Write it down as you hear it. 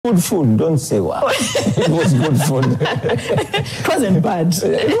Good food, don't say wow. It was good food. It wasn't bad.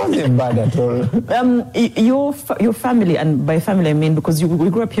 It wasn't bad at all. Your family, and by family I mean because we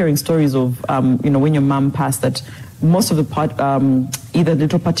grew up hearing stories of, when your mom passed, that most of the either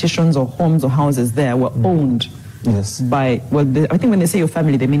little partitions or homes or houses there were owned. Yes. I think when they say your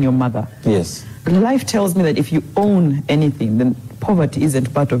family, they mean your mother. Yes. Life tells me that if you own anything, then poverty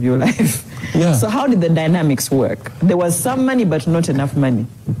isn't part of your life. Yeah. So how did the dynamics work? There was some money, but not enough money.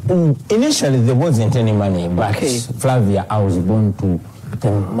 Initially, there wasn't any money, but Flavia, I was born to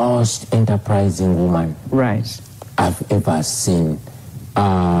the most enterprising woman I've ever seen.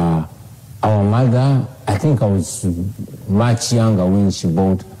 Our mother, I think I was much younger when she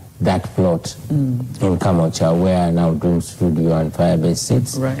bought that plot in Kamocha, where I now doing studio and Firebase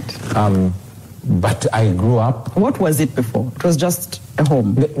sits. Right. But I grew up. What was it before? It was just a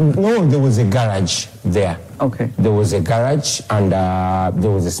home? No, there was a garage there. Okay. There was a garage and there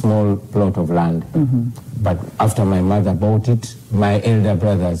was a small plot of land. But after my mother bought it, my elder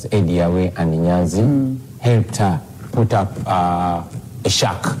brothers, Ediawe and Nyanzi, helped her put up a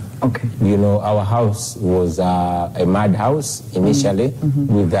shack. Okay. Our house was a mud house initially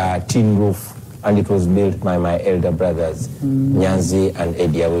with a tin roof. And it was built by my elder brothers, Nyanzi and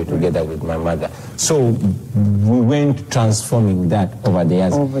Ediawe, together with my mother. So we went transforming that over the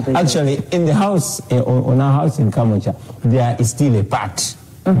years. Actually, in the house, on our house in Kamocha, there is still a part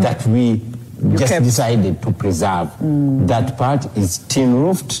that we just decided to preserve. That part is tin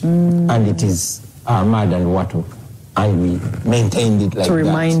roofed and it is mud and water. And we maintained it like to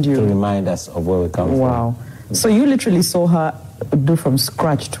remind to remind us of where we come from. Wow. So you literally saw her do from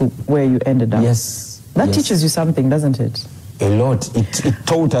scratch to where you ended up. Yes. That teaches you something, doesn't it? A lot. It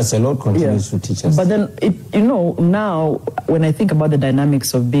taught us a lot, continues to teach us. But then, now when I think about the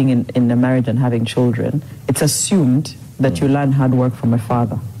dynamics of being in a marriage and having children, it's assumed that you learn hard work from a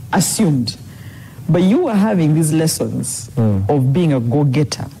father. Assumed. But you were having these lessons of being a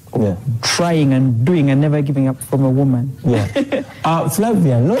go-getter, of trying and doing and never giving up from a woman. Yeah.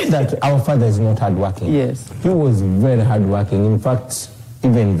 Flavia, not that our father is not hardworking. Yes. He was very hardworking. In fact,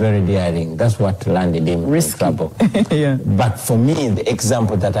 even very daring. That's what landed him in trouble. Yeah. But for me, the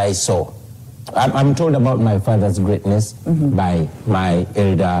example that I saw, I'm told about my father's greatness by my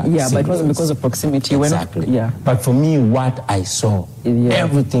elder siblings. But it wasn't because of proximity. Exactly. But for me, what I saw,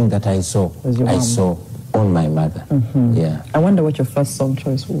 everything that I saw on my mother. Yeah. I wonder what your first song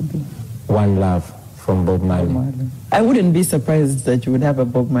choice will be. One Love from Bob Marley. I wouldn't be surprised that you would have a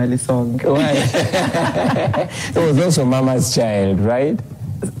Bob Marley song. Why? It was also Mama's Child, right?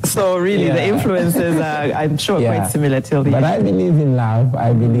 So really, the influences are, I'm sure, quite similar till the end. But I believe in love.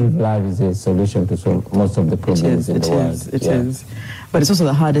 I believe love is a solution to most of the problems in the world. It is. But it's also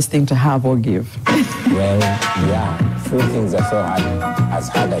the hardest thing to have or give. Well, yeah. Few things are so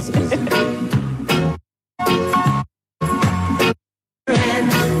hard as easy.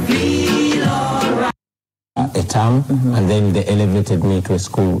 A term, and then they elevated me to a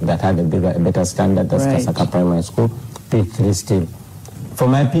school that had a better standard. That's Kasaka Primary School, P3 still. For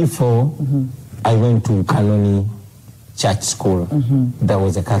my P4, I went to Kanoni Church School. That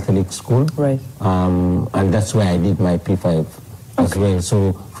was a Catholic school. Right. And that's where I did my P5 as well.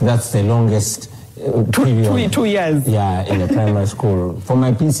 So that's the longest period. 2 years. Yeah, in a primary school. For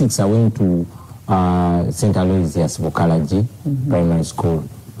my P6, I went to St. Aloysius Bukalaji Primary School.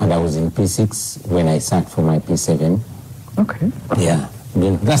 And I was in P6 when I sat for my P7. Okay. Yeah.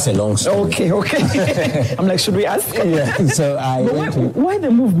 That's a long story. Okay. I'm like, should we ask? Yeah. So why the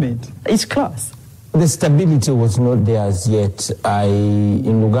movement? Each class? The stability was not there as yet.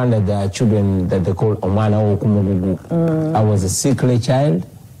 In Uganda, there are children that they call Omwana Okumugugu. I was a sickly child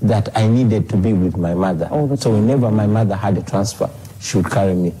that I needed to be with my mother. So whenever my mother had a transfer, she would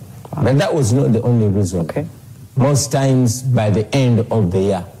carry me. Wow. But that was not the only reason. Okay. Most times, by the end of the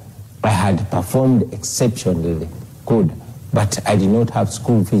year, I had performed exceptionally good, but I did not have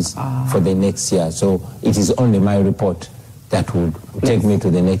school fees for the next year. So it is only my report that would take me to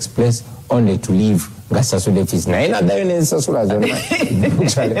the next place, only to leave Gasasude fees.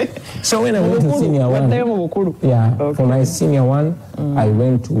 So when I went to senior one, for my senior one, I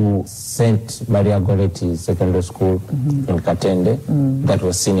went to St. Maria Goretti Secondary School in Katende. That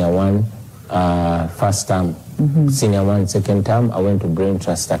was senior one, first term. Senior one, second term, I went to Brain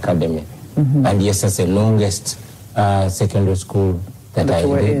Trust Academy. And yes, that's the longest secondary school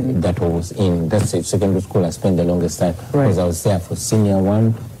that was in. That's the secondary school I spent the longest time. Because I was there for senior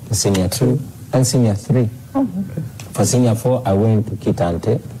 1, senior 2, and senior 3. Oh, okay. For senior 4, I went to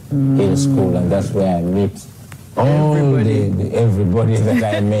Kitante Hill School, and that's where I met Everybody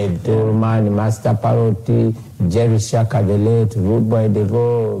that I made. Turman, Master Paroti, Jerry Shaka the late, Rude Boy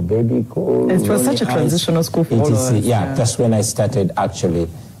Devo, Baby Cool. It was such a transitional school for all of us. Yeah, that's when I started actually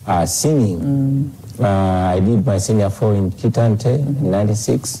singing. I did my senior 4 in Kitante in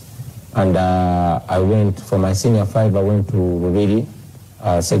 96. And I went, for my senior 5, I went to Rubiri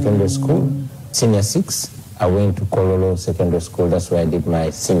Secondary School. Senior 6, I went to Kololo Secondary School. That's where I did my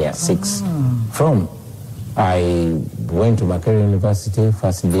senior 6 from. I went to Makerere University,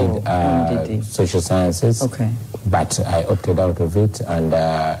 first did social sciences, but I opted out of it and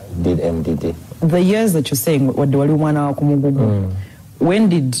did MDD. The years that you're saying, when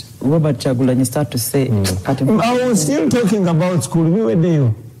did Robert Chagulanyi start to say, I was still talking about school. We were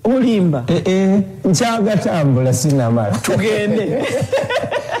there. Olimba.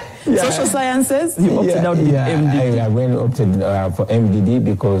 Social sciences, you opted out with MDD. I went opted for MDD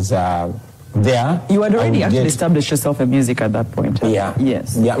because there... You had already actually established yourself in music at that point. Huh? Yeah.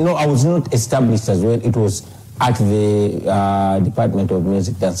 Yes. Yeah. No, I was not established as well. It was at the Department of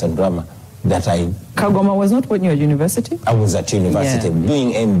Music, Dance and Drama that I... Kagoma was not when you were at university? I was at university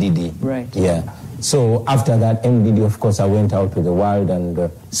doing MDD. Right. Yeah. So after that MDD, of course, I went out to the world and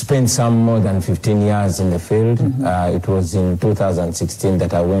spent some more than 15 years in the field. It was in 2016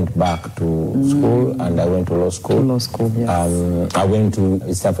 that I went back to school and I went to law school. To law school, yes. I went to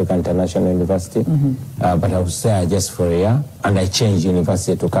East Africa International University, but I was there just for a year and I changed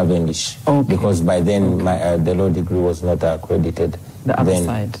university to Cavendish because by then the law degree was not accredited. The other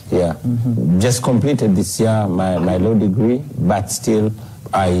side. Yeah. Just completed this year my law degree, but still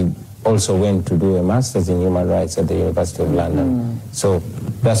I also went to do a master's in human rights at the University of London. So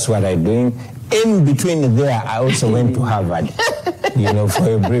that's what I'm doing. In between there, I also went to Harvard,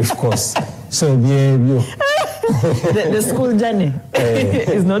 for a brief course. So the school journey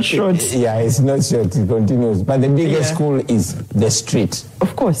is not short. Yeah, it's not short. It continues. But the biggest school is the street.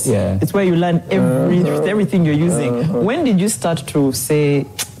 Of course. Yeah. It's where you learn everything you're using. When did you start to say,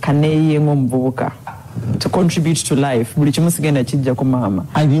 to contribute to life? I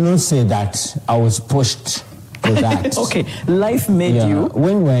did not say that. I was pushed to that. Okay, life made you.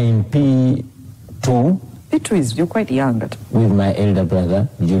 When we were in P2, you're quite young. With my elder brother,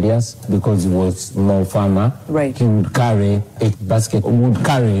 Julius, because he was more farmer. Right. He would carry a basket, would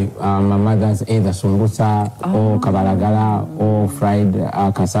carry my mother's either sumbusa or kabalagala or fried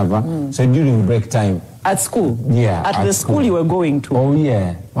cassava. So during break time. At school? Yeah. At the school you were going to? Oh,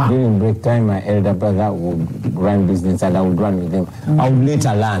 yeah. Wow. During break time, my elder brother would run business and I would run with him. I would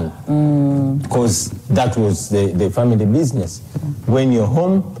later learn because that was the family business. When you're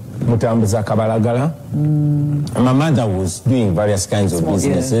home, mutambuza kabalagala. My mother was doing various kinds of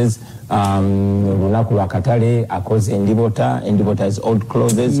businesses. Lunaku Katale, Akos Endibota. Endibota is old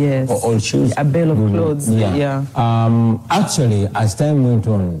clothes or old shoes. A bale of clothes. Yeah. Actually, as time went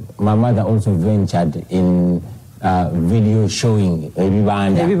on, my mother also ventured in video showing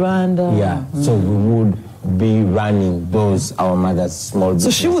Ebibanda. Yeah. So we would be running those, our mother's small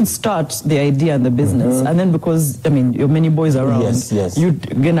business. So she would start the idea and the business, and then because, you're many boys around, you'd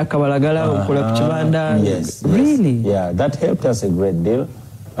get a kabalagala, ukula Yes. Really? Yeah, that helped us a great deal.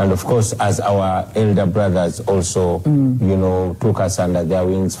 And of course, as our elder brothers also, took us under their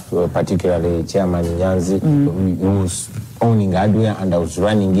wings, particularly Chairman Nyanzi, who was owning hardware and I was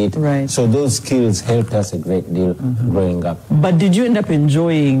running it. Right. So those skills helped us a great deal growing up. But did you end up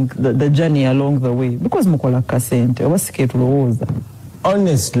enjoying the journey along the way? Because mukola kasente,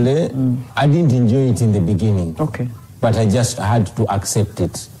 honestly, I didn't enjoy it in the beginning. Okay. But I just had to accept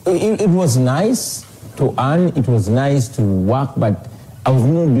it. It was nice to earn, it was nice to work, but I was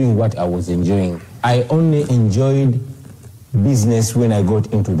not doing what I was enjoying. I only enjoyed business when I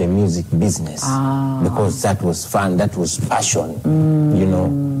got into the music business because that was fun, that was passion,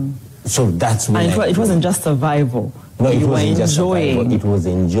 So that's when it wasn't just survival. No, it wasn't just survival. It was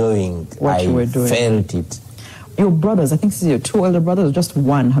enjoying what you were doing. I felt it. Your brothers, I think your 2 elder brothers, or just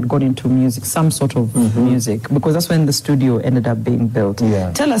one, had gone into music, some sort of music, because that's when the studio ended up being built.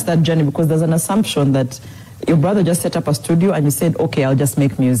 Yeah. Tell us that journey, because there's an assumption that your brother just set up a studio and you said, okay, I'll just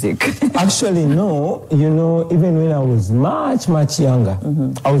make music. Actually, no. Even when I was much, much younger,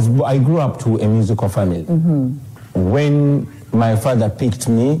 I grew up to a musical family. When my father picked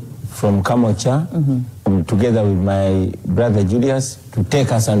me from Kamocha, together with my brother Julius, to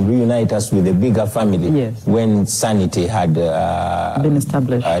take us and reunite us with a bigger family. When Sanity had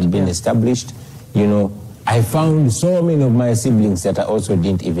been established, I found so many of my siblings that I also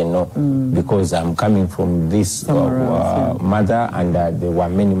didn't even know because I'm coming from this mother and there were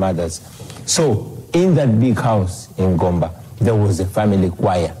many mothers. So in that big house in Gomba, there was a family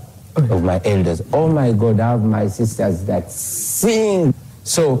choir. of my elders. Oh my God, I have my sisters that sing.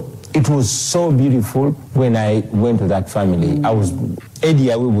 So it was so beautiful when I went to that family.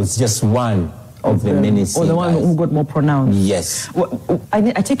 Eddie Awe was just one of the many singers. Or the one who got more pronounced. Yes. Well,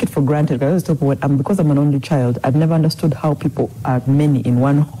 I take it for granted because I'm an only child. I've never understood how people are many in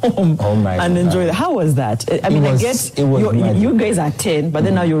one home and enjoy that. How was that? I guess you guys are 10, but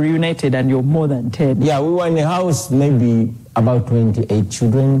then now you're reunited and you're more than 10. Yeah, we were in a house, maybe about 28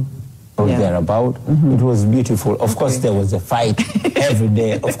 children or thereabout. It was beautiful. Of course, there was a fight every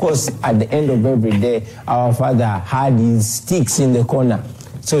day. Of course, at the end of every day, our father had his sticks in the corner.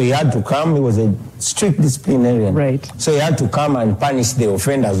 So he had to come. He was a strict disciplinarian. Right. So he had to come and punish the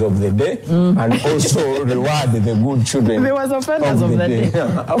offenders of the day and also reward the good children. There was offenders of the day.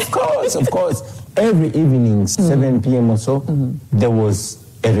 Of course. Every evening, 7 p.m. or so, there was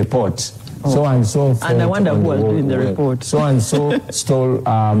a report. So and so. And I wonder who was doing the report. So and so stole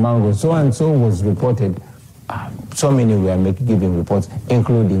mango. So and so was reported. So many were giving reports,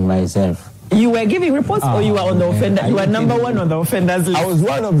 including myself. You were giving reports, or you were on the offender? You were number one on the offenders list. I was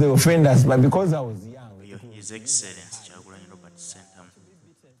one of the offenders, but because I was young. His Excellency Kyagulanyi Robert Sentamu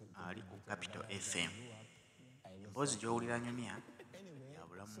ali ku Capital FM. Emboozi gy'owulira nyumya ya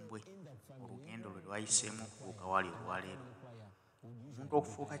bulamu bwe olugendo lwe lwayiseemu okutuuka wali olwaleero. Omuntu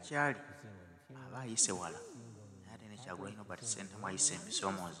okufuuka kyali aba ayise wala naye ate ne Kyagulanyi Robert Sentamu ayise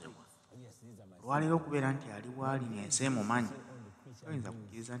ebisoomozebwa. Olwaleero okubeera nti ali waali ng'ensi emumanyi toyinza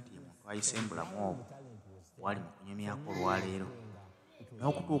kukkiriza nti ayise mbulamu obwo wali mu kunyumyako olwaleero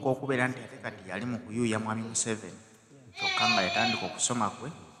n'okutuuka okubeera nti ate kati yali mu kuyuuya mwami Museveni kyokka nga yatandika okusoma kwe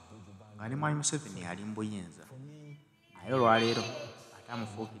nga ne mwami Museveni yali mu buyinza naye olwaleero ate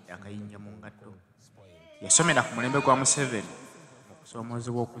amufuukidde akayinja mu ngatto. Yasomera ku mulembe gwa Museveni mu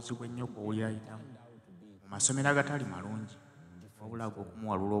kusoomozebwa okuzigwa ennyo kw'owuli ayitamu mu masomero agatali malungi wabula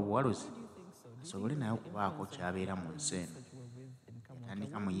ag'okumuwalula obuwaluzi asobole naye okubaako ky'abeera mu nsi eno.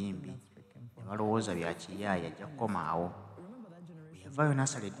 Yatandika muyimbi ne balowooza bya kiyaaya ajja kukomaawo. Bwe yavaayo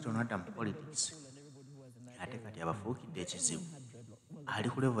n'asala eddito n'adda mu politics ate kati abafuukidde ekizibu ali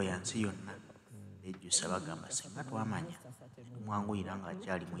ku levo ya nsi yonna bejjusa bagamba singa twamanya tumwanguyira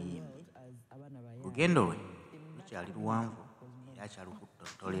ng'akyali muyimbi. Olugendo lwe lukyali luwanvu era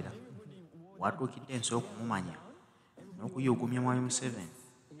akyalukuttotolera watuukidde ensi okumumanya n'okuyugumya mwami Museveni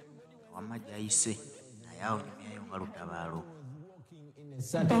wamma gy'ayise naye awo nyumyayo nga lutabaalo.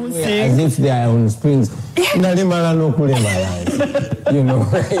 As if they are on springs. It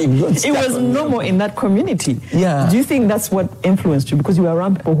was normal in that community. Yeah. Do you think that's what influenced you? Because you were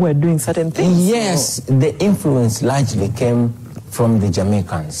around people who were doing certain things? Yes, the influence largely came from the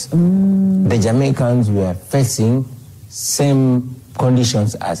Jamaicans. The Jamaicans were facing same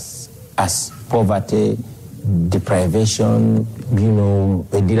conditions as poverty, deprivation,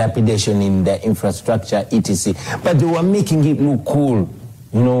 dilapidation in the infrastructure, etc. But they were making it look cool.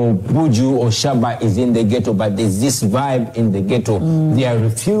 Buju or Shaba is in the ghetto, but there's this vibe in the ghetto. They are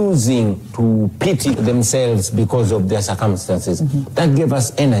refusing to pity themselves because of their circumstances. That gave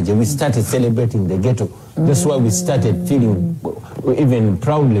us energy. We started celebrating the ghetto. That's why we started feeling, even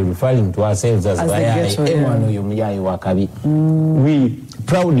proudly referring to ourselves as the ghetto. We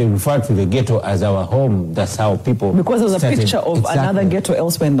proudly refer to the ghetto as our home. That's how people Because there was a picture of another ghetto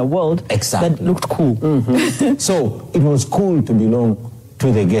elsewhere in the world that looked cool. So it was cool to belong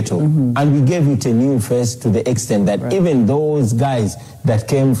to the ghetto. And we gave it a new face to the extent that even those guys that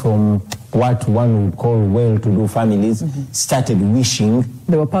came from what one would call well-to-do families started wishing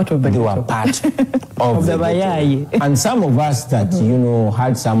they were part of the ghetto. They were part of the ghetto. And some of us that,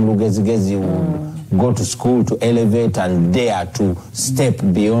 had some lugezigezi would go to school to elevate and dare to step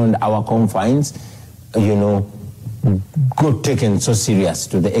beyond our confines, got taken so serious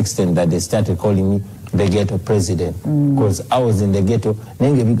to the extent that they started calling me the ghetto president, because I was in the ghetto.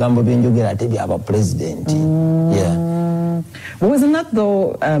 President. Yeah. But wasn't that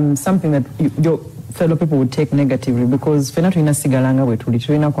though something that your fellow people would take negatively? Because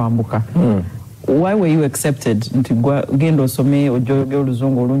why were you accepted? Why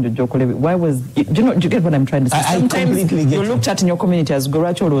was do you get what I'm trying to say? I completely get you looked at in your community as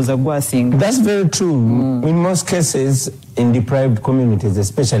Goracho was a Guasing. That's very true. In most cases, in deprived communities,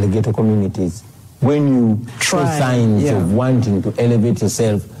 especially ghetto communities, when you show signs of wanting to elevate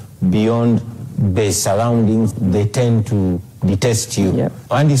yourself beyond the surroundings, they tend to detest you. Yep.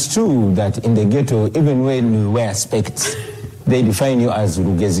 And it's true that in the ghetto, even when you wear specs, they define you as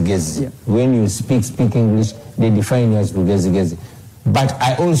Rugezigezi. Yep. When you speak English, they define you as Rugezigezi. But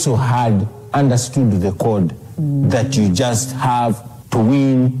I also had understood the code that you just have to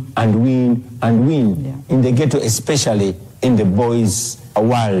win and win and win. Yeah. In the ghetto especially, in the boys'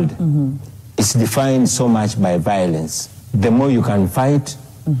 world is defined so much by violence. The more you can fight,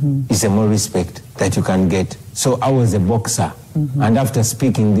 is the more respect that you can get. So I was a boxer. And after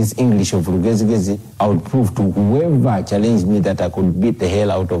speaking this English of Rugezigezi, I would prove to whoever challenged me that I could beat the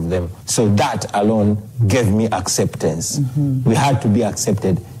hell out of them. So that alone gave me acceptance. We had to be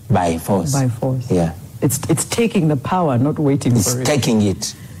accepted by force. By force. Yeah. It's taking the power, not waiting for it. It's taking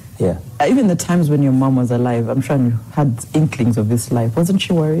it. Yeah. Even the times when your mom was alive, I'm sure you had inklings of this life. Wasn't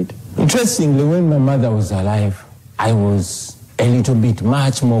she worried? Interestingly, when my mother was alive, I was a little bit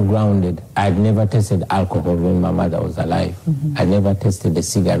much more grounded. I'd never tasted alcohol when my mother was alive. I never tasted a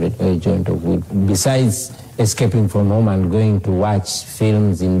cigarette or a joint of weed. Besides escaping from home and going to watch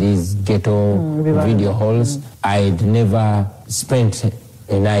films in these ghetto video halls, I'd never spent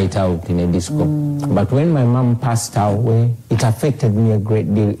a night out in a disco. But when my mom passed away, it affected me a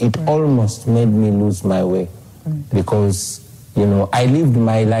great deal. It almost made me lose my way because, you know, I lived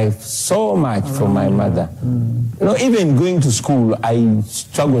my life so much for my mother. You know, even going to school, I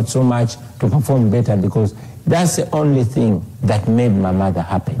struggled so much to perform better because that's the only thing that made my mother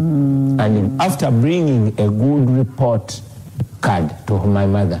happy. And after bringing a good report card to my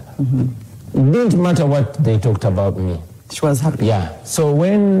mother, it didn't matter what they talked about me. She was happy. Yeah. So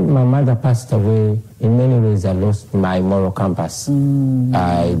when my mother passed away, in many ways I lost my moral compass.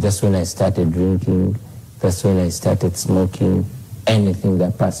 That's when I started drinking. That's when I started smoking. Anything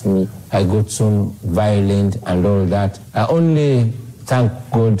that passed me, I got so violent and all that. I only, thank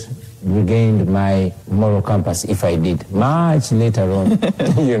God, regained my moral compass if I did. Much later on,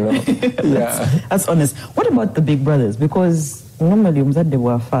 you know. Yeah. That's honest. What about the big brothers? Because normally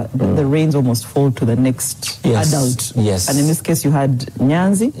the reins almost fall to the next adult. Yes. And in this case, you had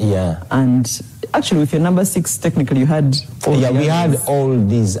Nyanzi. Yeah. And actually, with your number 6, technically, you had all the we had others. all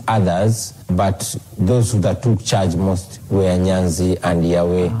these others, but those that took charge most were Nyanzi and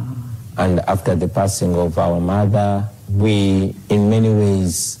Yahweh. And after the passing of our mother, we, in many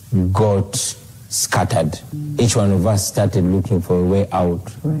ways, got scattered. Each one of us started looking for a way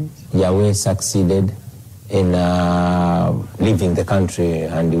out. Right. Yahweh succeeded in leaving the country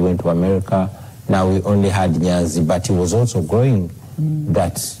and he went to America. Now we only had Nyanzi, but he was also growing.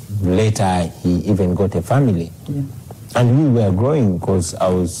 That later he even got a family. Yeah. And we were growing because I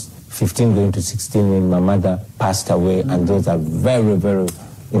was 15 going to 16 when my mother passed away, and those are very, very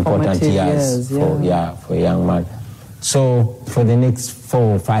important years for a young man. So for the next 4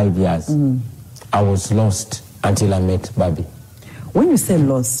 or 5 years, I was lost until I met Bobi. When you say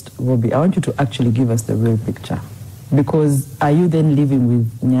lost, Bobi, I want you to actually give us the real picture. Because are you then living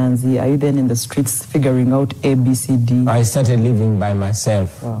with Nyanzi? Are you then in the streets figuring out A, B, C, D? I started living by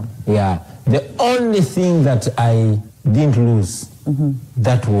myself. Wow. Yeah. The only thing that I didn't lose,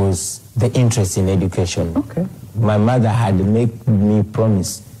 that was the interest in education. Okay. My mother had made me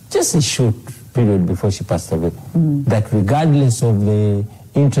promise, just a short period before she passed away, that regardless of the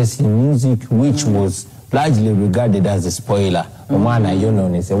interest in music, which was largely regarded as a spoiler, once you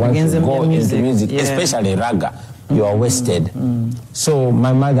go into music, especially raga, you are wasted. So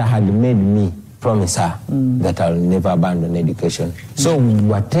my mother had made me promise her that I'll never abandon education. So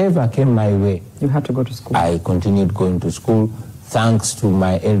whatever came my way, you had to go to school. I continued going to school. Thanks to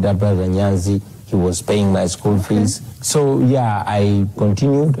my elder brother Nyanzi, he was paying my school fees. So yeah, I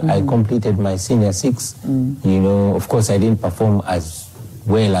continued. I completed my senior 6. You know, of course I didn't perform as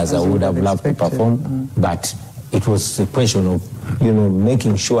well as I would have loved to perform, but it was a question of, you know,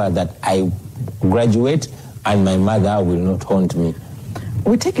 making sure that I graduate and my mother will not haunt me.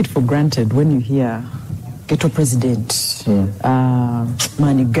 We take it for granted when you hear ghetto president,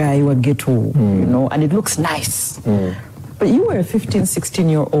 money guy, you are ghetto, you know, and it looks nice. But you were a 15,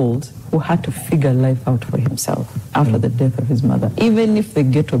 16-year-old who had to figure life out for himself after the death of his mother. Even if the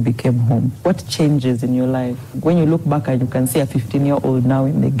ghetto became home, what changes in your life? When you look back and you can see a 15-year-old now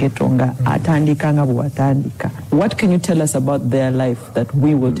in the ghetto, what can you tell us about their life that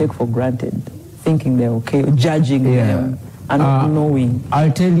we will take for granted, thinking they're okay, judging them and not knowing?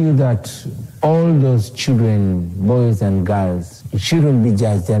 I'll tell you that all those children, boys and girls, shouldn't be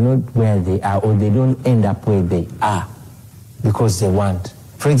judged. They're not where they are, or they don't end up where they are because they want.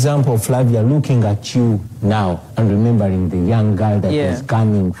 For example, Flavia, looking at you now and remembering the young girl that was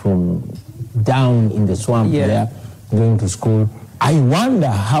coming from down in the swamp there, going to school, I wonder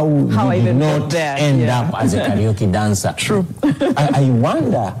how you did not end up as a karaoke dancer. True. I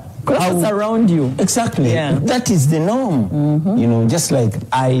wonder. Because it's around you. Exactly. Yeah. That is the norm. You know, just like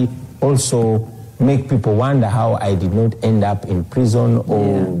I also make people wonder how I did not end up in prison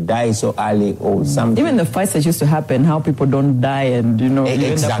or die so early or something. Even the fights that used to happen, how people don't die and, you know, you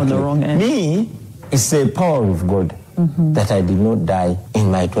end up on the wrong end. Me, it's the power of God. that I did not die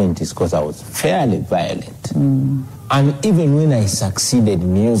in my 20s because I was fairly violent. And even when I succeeded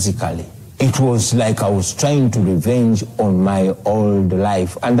musically, it was like I was trying to revenge on my old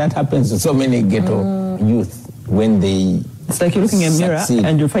life. And that happens to so many ghetto youth when they It's like you're looking in a mirror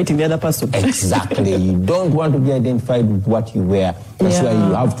and you're fighting the other person. Exactly. You don't want to be identified with what you wear. That's why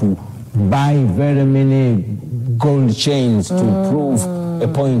you have to buy very many gold chains to prove a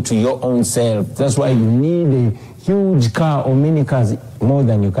point to your own self. That's why you need a huge car or mini cars more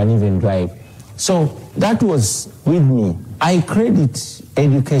than you can even drive. So that was with me. I credit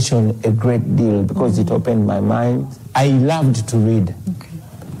education a great deal because it opened my mind. I loved to read.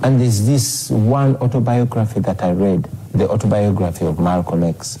 And there's this one autobiography that I read, the autobiography of Malcolm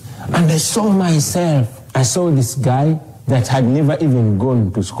X. And I saw myself. I saw this guy that had never even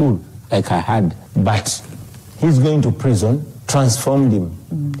gone to school like I had, but he's going to prison, transformed him.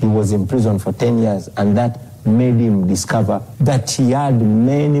 He was in prison for 10 years, and that made him discover that he had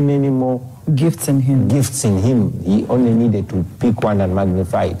many, many more gifts in him. He only needed to pick one and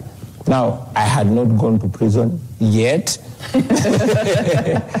magnify it. Now, I had not gone to prison yet.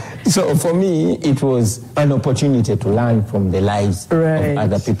 So for me, it was an opportunity to learn from the lives of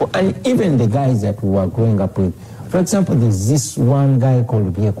other people. And even the guys that we were growing up with. For example, there's this one guy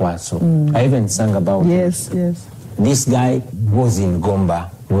called Biekwaso. I even sang about him. Yes. This guy was in Gomba.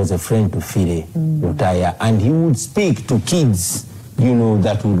 He was a friend to Fide Rutaya. And he would speak to kids,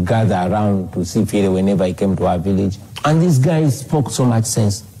 that would gather around to see Fide whenever he came to our village. And this guy spoke so much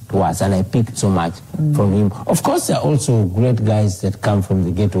sense to us, and I picked so much from him. Of course, there are also great guys that come from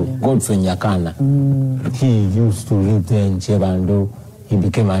the ghetto. Godfrey Nyakana. He used to live there in Chebando. He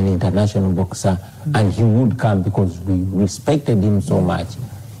became an international boxer, and he would come because we respected him so much.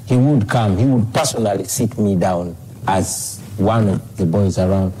 He would come. He would personally sit me down as one of the boys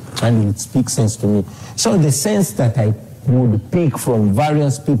around, and he would speak sense to me. So the sense that I would pick from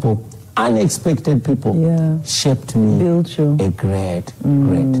various people, unexpected people, shaped me Built you. a great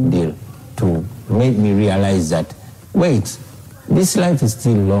deal to make me realize that, wait, this life is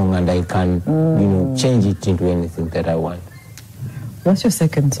still long and I can, change it into anything that I want. What's your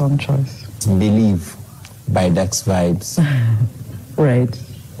second song choice? Believe by Dax Vibes. Right.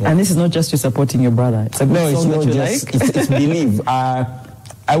 Yeah. And this is not just you supporting your brother. It's a good song that you like. It's Believe.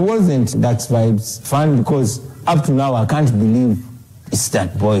 I wasn't Dax Vibes fan because up to now I can't believe it's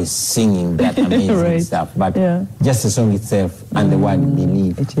that boy singing that amazing stuff. But just the song itself and the word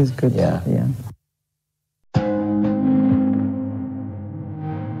Believe. It is good. Yeah.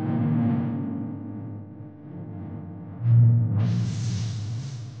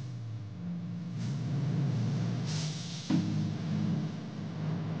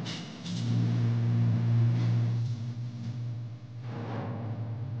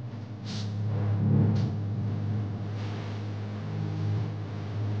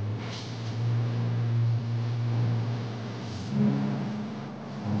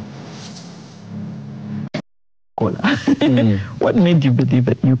 What made you believe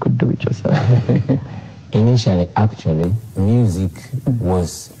that you could do it yourself? Initially, actually, music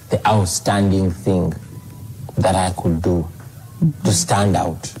was the outstanding thing that I could do to stand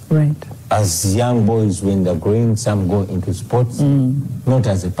out. Right. As young boys, when they're growing, some go into sports, not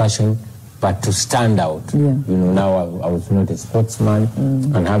as a passion, but to stand out. Now I was not a sportsman,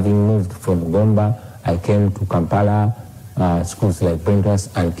 and having moved from Gomba, I came to Kampala, schools like Brendas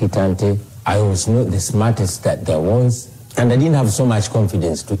and Kitante. I was not the smartest that there was, and I didn't have so much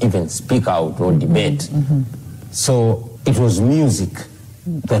confidence to even speak out or debate. So it was music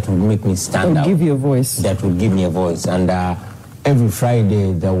that would make me stand out. Give you a voice. That would give me a voice. And every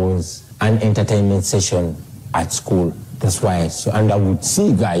Friday there was an entertainment session at school. That's why and I would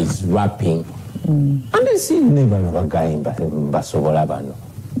see guys rapping. And I see never a guy in Basobolabano.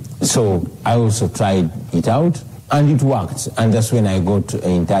 So I also tried it out. And it worked, and that's when I got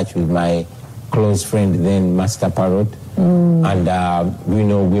in touch with my close friend, then Master Parrot, and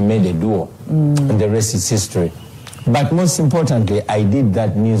we made a duo, and the rest is history. But most importantly, I did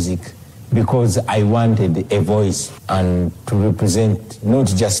that music because I wanted a voice and to represent not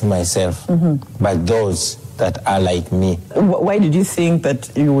just myself, but those that are like me. Why did you think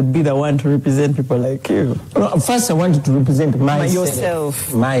that you would be the one to represent people like you? Well, first I wanted to represent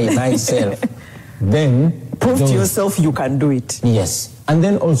myself. Myself. Then prove to yourself you can do it. Yes. And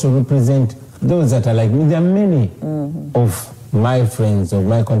then also represent those that are like me. There are many of my friends, of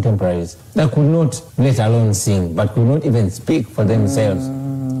my contemporaries, that could not, let alone sing, but could not even speak for themselves.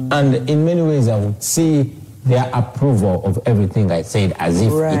 And in many ways, I would see their approval of everything I said as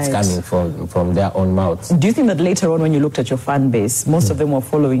if it's coming from their own mouths. Do you think that later on when you looked at your fan base, most of them were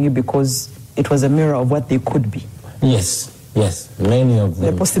following you because it was a mirror of what they could be? Yes, many of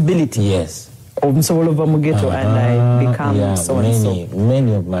them. The possibility. Yes. Of Msobolova Mugeto and I become so and so.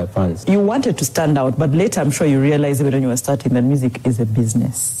 Many of my fans. You wanted to stand out, but later I'm sure you realized when you were starting that music is a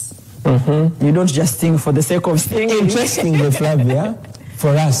business. You don't just sing for the sake of singing. Interestingly, Flavia, for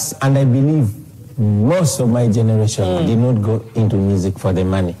us, and I believe most of my generation did not go into music for the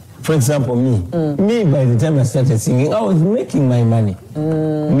money. For example, me, by the time I started singing, I was making my money.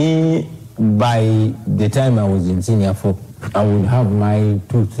 Me, by the time I was in senior 4, I would have my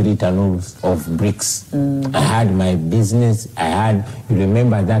 2-3 turnovers of bricks. I had my business. You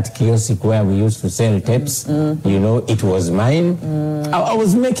remember that kiosk where we used to sell tapes? You know, it was mine. I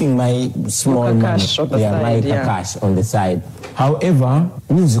was making my small money. Cash on the side, cash on the side. However,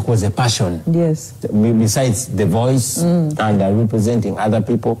 music was a passion. Yes. Besides the voice and representing other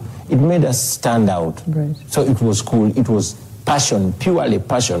people, it made us stand out. Right. So it was cool. It was passion, purely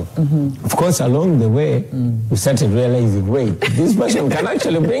passion. Of course, along the way, we started realizing, wait, this passion can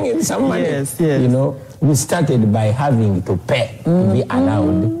actually bring in some money. Yes. You know, we started by having to pay to be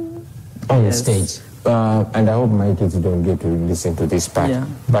allowed on stage. And I hope my kids don't get to listen to this part. Yeah.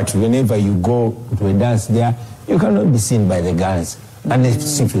 But whenever you go to a dance there, you cannot be seen by the girls.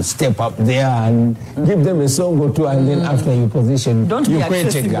 Unless if you step up there and give them a song or two, and then after you position, you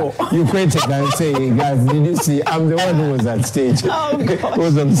quit it and say, guys, did you see? I'm the one who was at stage. Oh, who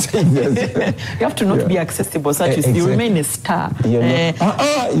was on stage. You have to not be accessible, such as you remain a star. You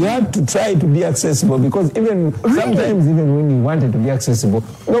have to try to be accessible, because sometimes even when you wanted to be accessible,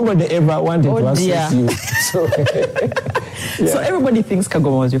 nobody ever wanted to access you. So, so everybody thinks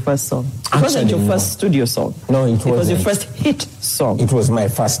Kagoma was your first song. It wasn't your first studio song. No, it wasn't. It was your first hit song. It was my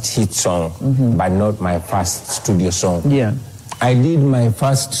first hit song, but not my first studio song. Yeah. I did my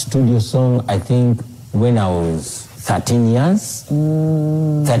first studio song, I think, when I was 13 years,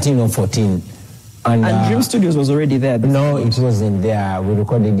 13 or 14. And Dream Studios was already there? No, it wasn't there. We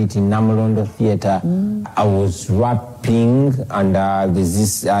recorded it in Namalondo Theatre. I was rapping, and there's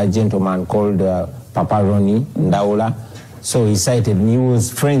this gentleman called Papa Ronnie Ndaula. So he cited me. He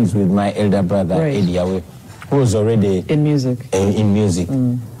was friends with my elder brother, Eddie Awe, who was already in music.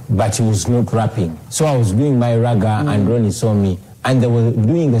 But he was not rapping. So I was doing my raga, and Ronnie saw me. And they were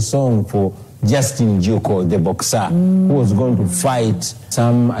doing a song for Justin Giuco, the boxer, who was going to fight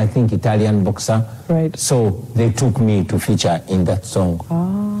some, I think, Italian boxer. Right. So they took me to feature in that song.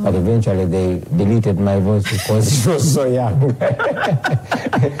 But eventually they deleted my voice because it was so young.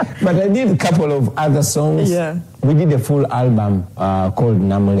 But I did a couple of other songs. Yeah. We did a full album called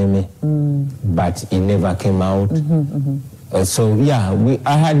Namoleme, but it never came out.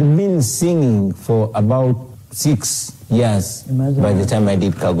 I had been singing for about 6 years by the time I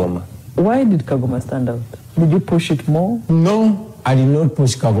did Kagoma. Why did Kagoma stand out? Did you push it more? No, I did not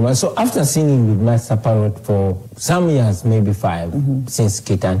push Kagoma. So after singing with Master Parrot for some years, maybe 5, since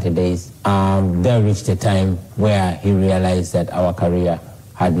Kitante days, there reached a time where he realized that our career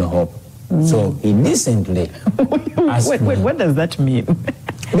had no hope. So he decently asked me. What does that mean?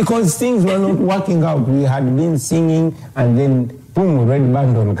 Because things were not working out. We had been singing, and then boom, Red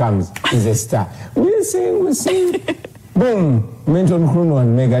Bandon comes, is a star. We sing. Boom, Menton Kruno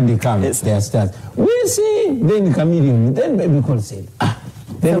and Mega D comes, they are stars. We sing, then Chameleon, then Baby Call said,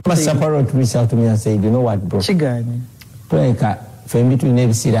 Then Master Parrot reached out to me and said, you know what, bro? Chigani.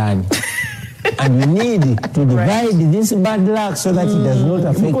 Between and we need to divide this bad luck so that it does not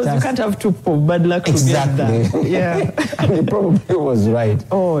affect us. Because you can't have two bad luck together. Yeah. And he probably was right.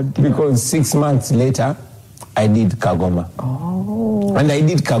 Oh, dear. Because 6 months later, I did Kagoma. And I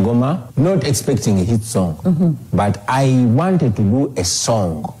did Kagoma not expecting a hit song. But I wanted to do a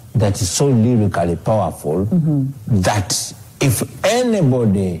song that is so lyrically powerful that if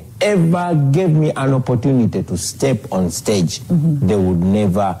anybody ever gave me an opportunity to step on stage, they would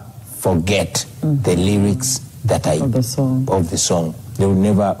never forget the lyrics that of the song. They would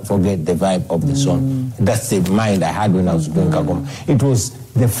never forget the vibe of the song. That's the mind I had when I was doing Kagoma. It was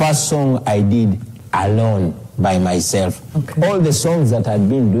the first song I did alone by myself. Okay. All the songs that I'd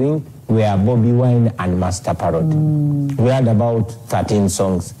been doing were Bobi Wine and Master Parrot. We had about 13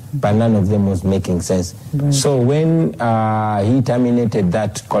 songs, but none of them was making sense. Right. So when he terminated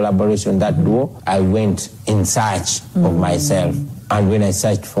that collaboration, that duo, I went in search of myself. And when I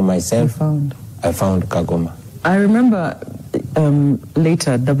searched for myself, I found Kagoma. I remember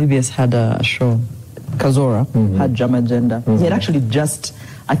later WBS had a show. Kazora had Jam Agenda. He had actually just,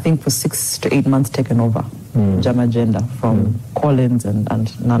 I think, for 6 to 8 months taken over Jam Agenda from Collins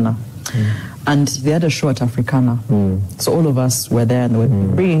and Nana. And they had a show at Africana. So all of us were there and they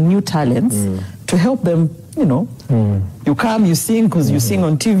were bringing new talents to help them you know, you come, you sing because you sing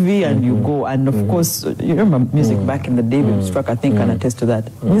on TV and you go. And of course, you remember music back in the day, Struck, I think, can attest to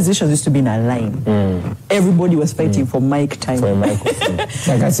that. Musicians used to be in a line. Everybody was fighting for mic time. For a microphone.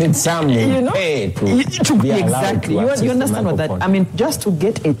 Like I said, some pay to be exactly. allowed to You understand what that? I mean, just to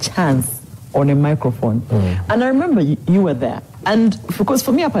get a chance on a microphone. And I remember you were there. And because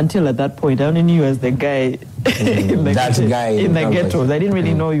for me, up until at that point, I only knew you as the guy in the ghettos. I didn't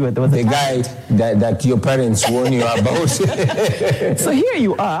really know you. There was the guy that your parents warned you about. So here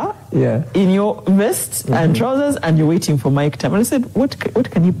you are, in your vest and trousers, and you're waiting for mic time. And I said, what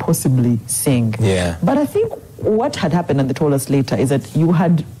can you possibly sing? Yeah. But I think what had happened, and they told us later, is that you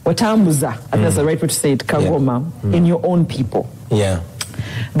had watambuza, I think that's the right way to say it, kagoma, in your own people. Yeah.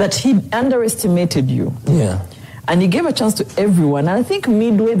 That he underestimated you. Yeah. And he gave a chance to everyone. And I think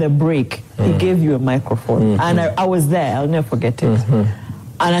midway the break, he gave you a microphone. And I was there. I'll never forget it. And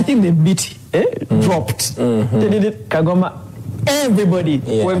I think the beat dropped. Kagoma, everybody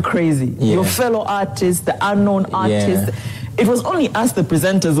went crazy. Your fellow artists, the unknown artists. It was only us, the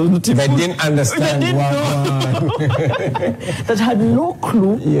presenters, that didn't understand that had no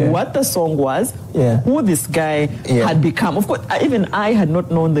clue what the song was, who this guy had become. Of course, even I had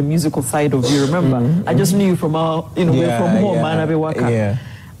not known the musical side of you. Remember, I just knew you from our, we're from home, man.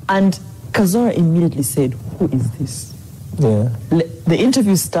 And Kazora immediately said, "Who is this?" The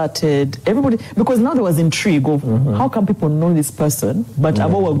interview started, everybody, because now there was intrigue of how come people know this person, but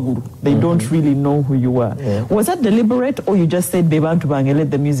they don't really know who you were. Was that deliberate, or you just said, Bebantu Bange, let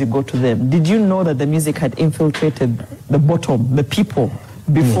the music go to them? Did you know that the music had infiltrated the bottom, the people,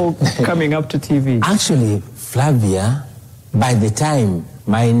 before coming up to TV? Actually, Flavia, by the time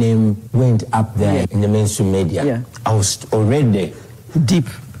my name went up there in the mainstream media, I was already deep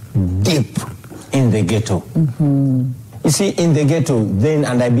in the ghetto. You see, in the ghetto then,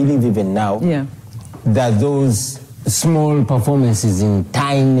 and I believe even now, that those small performances in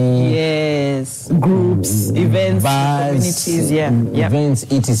tiny groups, events, bars, communities, events,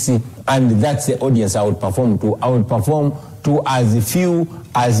 etc. And that's the audience I would perform to. I would perform to as few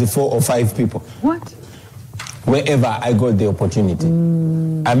as 4 or 5 people. What? Wherever I got the opportunity.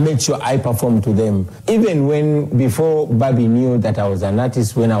 I made sure I performed to them. Even before Bobi knew that I was an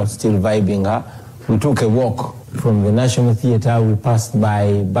artist, when I was still vibing her, we took a walk from the National Theatre. We passed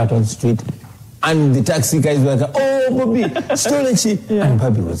by Barton Street, and the taxi guys were like, "Oh, Bobi, Stolechi." And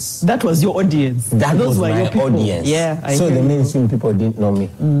Bobi was... That was your audience. Those were my audience. So the mainstream people didn't know me.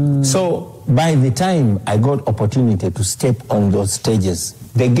 So by the time I got opportunity to step on those stages,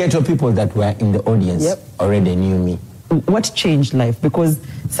 the ghetto people that were in the audience already knew me. What changed life? Because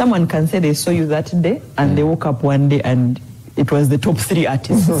someone can say they saw you that day, and they woke up one day and it was the top 3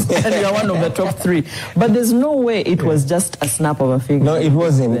 artists, and you are one of the top 3. But there's no way it was just a snap of a finger. No, it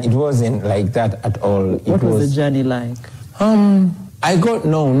wasn't. It wasn't like that at all. What was the journey like? I got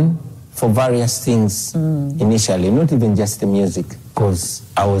known for various things initially, not even just the music, because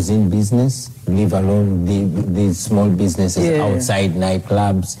I was in business, leave alone these small businesses outside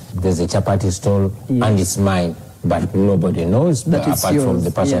nightclubs. There's a chapati stall, and it's mine. But nobody knows, apart from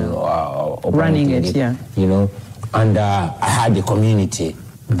the person running it, you know. And I had a community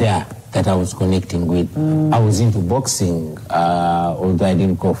there that I was connecting with. I was into boxing, although I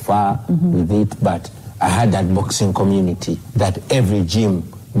didn't go far with it, but I had that boxing community that every gym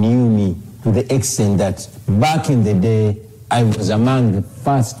knew me, to the extent that back in the day, I was among the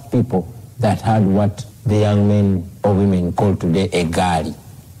first people that had what the young men or women call today a gari.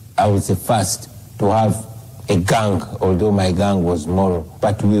 I was the first to have a gang, although my gang was moral,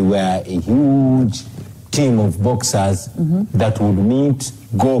 but we were a huge team of boxers that would meet,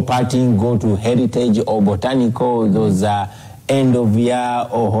 go partying, go to Heritage or Botanical, those end of year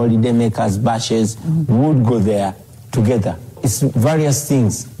or holiday makers bashes, would go there together. It's various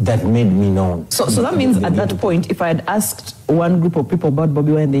things that made me known. So that means at that point, if I had asked one group of people about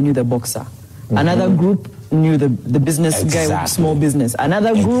Bobi Wine, they knew the boxer. Another group knew the business guy with small business.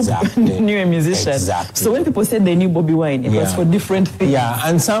 Another group knew a musician. So when people said they knew Bobi Wine, it was for different things. Yeah,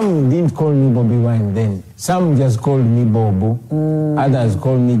 and some didn't call me Bobi Wine then. Some just called me Bobo. Others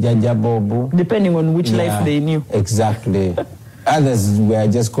called me Jaja Bobo. Depending on which life they knew. Exactly. Others were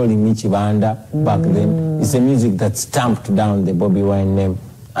just calling me Chibanda back then. It's a music that stamped down the Bobi Wine name.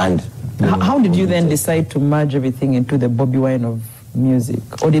 And how did you then decide to merge everything into the Bobi Wine of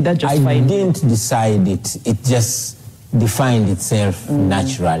music? Or did that just I didn't decide it. It just defined itself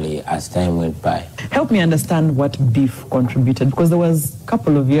naturally as time went by. Help me understand what Beef contributed, because there was a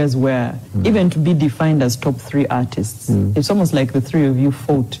couple of years where even to be defined as top 3 artists, it's almost like the 3 of you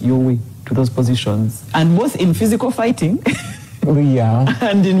fought your way to those positions. And both in physical fighting Yeah.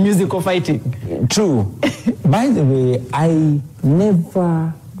 And in musical fighting. True. By the way, I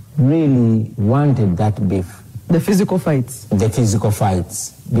never really wanted that beef. The physical fights? The physical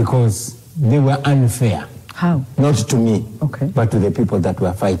fights, because they were unfair. How? Not to me, okay, but to the people that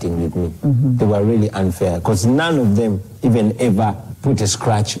were fighting with me. They were really unfair, because none of them even ever put a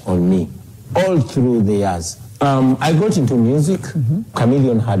scratch on me, all through the years. I got into music.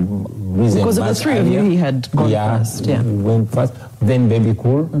 Chameleon had risen. Because of the three of you, he had gone first. Yeah, he went first. Then Baby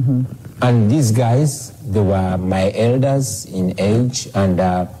Cool. And these guys, they were my elders in age, and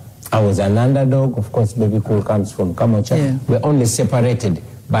I was an underdog. Of course, Baby Cool comes from Kamocha. Yeah. We're only separated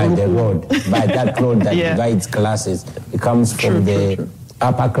by the road, by that road that divides classes. It comes from the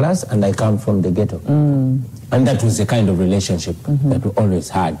upper class, and I come from the ghetto. And that was the kind of relationship that we always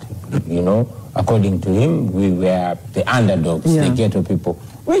had, you know. According to him, we were the underdogs, the ghetto people,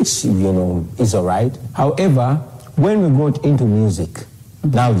 which, you know, is all right. However, when we got into music,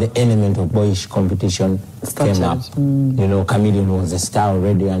 now the element of boyish competition came up. You know, Chameleon was a star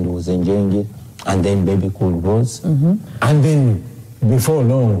already and was enjoying it. And then Baby Cool was. And then before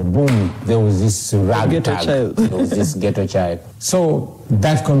long, boom, there was this rag tag. There was this ghetto child. So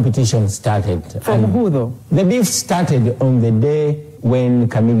that competition started. From who though? The beef started on the day when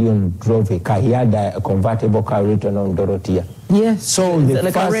Chameleon drove a car. He had a convertible car written on Dorothea. Yes. So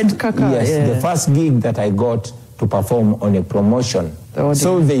like a red car. Yes, the first gig that I got to perform on a promotion.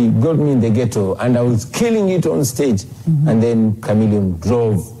 So they got me in the ghetto, and I was killing it on stage. And then Chameleon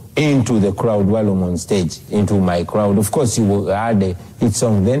drove into the crowd while I'm on stage, into my crowd. Of course, you had a hit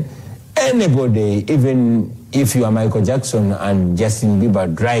song then. Anybody, even if you are Michael Jackson and Justin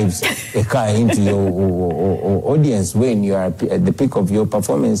Bieber drives a car into your audience when you are at the peak of your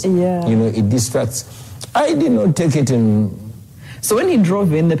performance, you know, it distracts. I did not take it in. So when he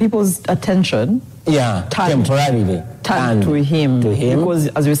drove in, the people's attention temporarily turned to him. Because,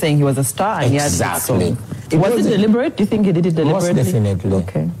 as you were saying, he was a star. And Exactly. Was it deliberate? Do you think he did it deliberately? Most definitely.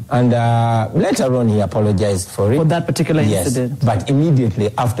 Okay. And later on, he apologized for it. For that particular incident? But immediately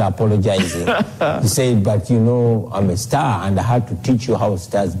after apologizing, he said, but you know, I'm a star and I had to teach you how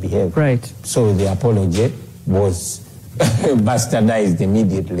stars behave. Right. So the apology was bastardized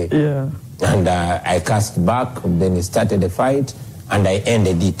immediately. Yeah. And I cast back, then he started a fight, and I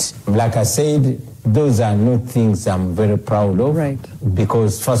ended it. Like I said, those are not things I'm very proud of. Right.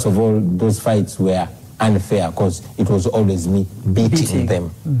 Because, first of all, those fights were unfair, because it was always me beating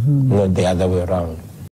them, not the other way around.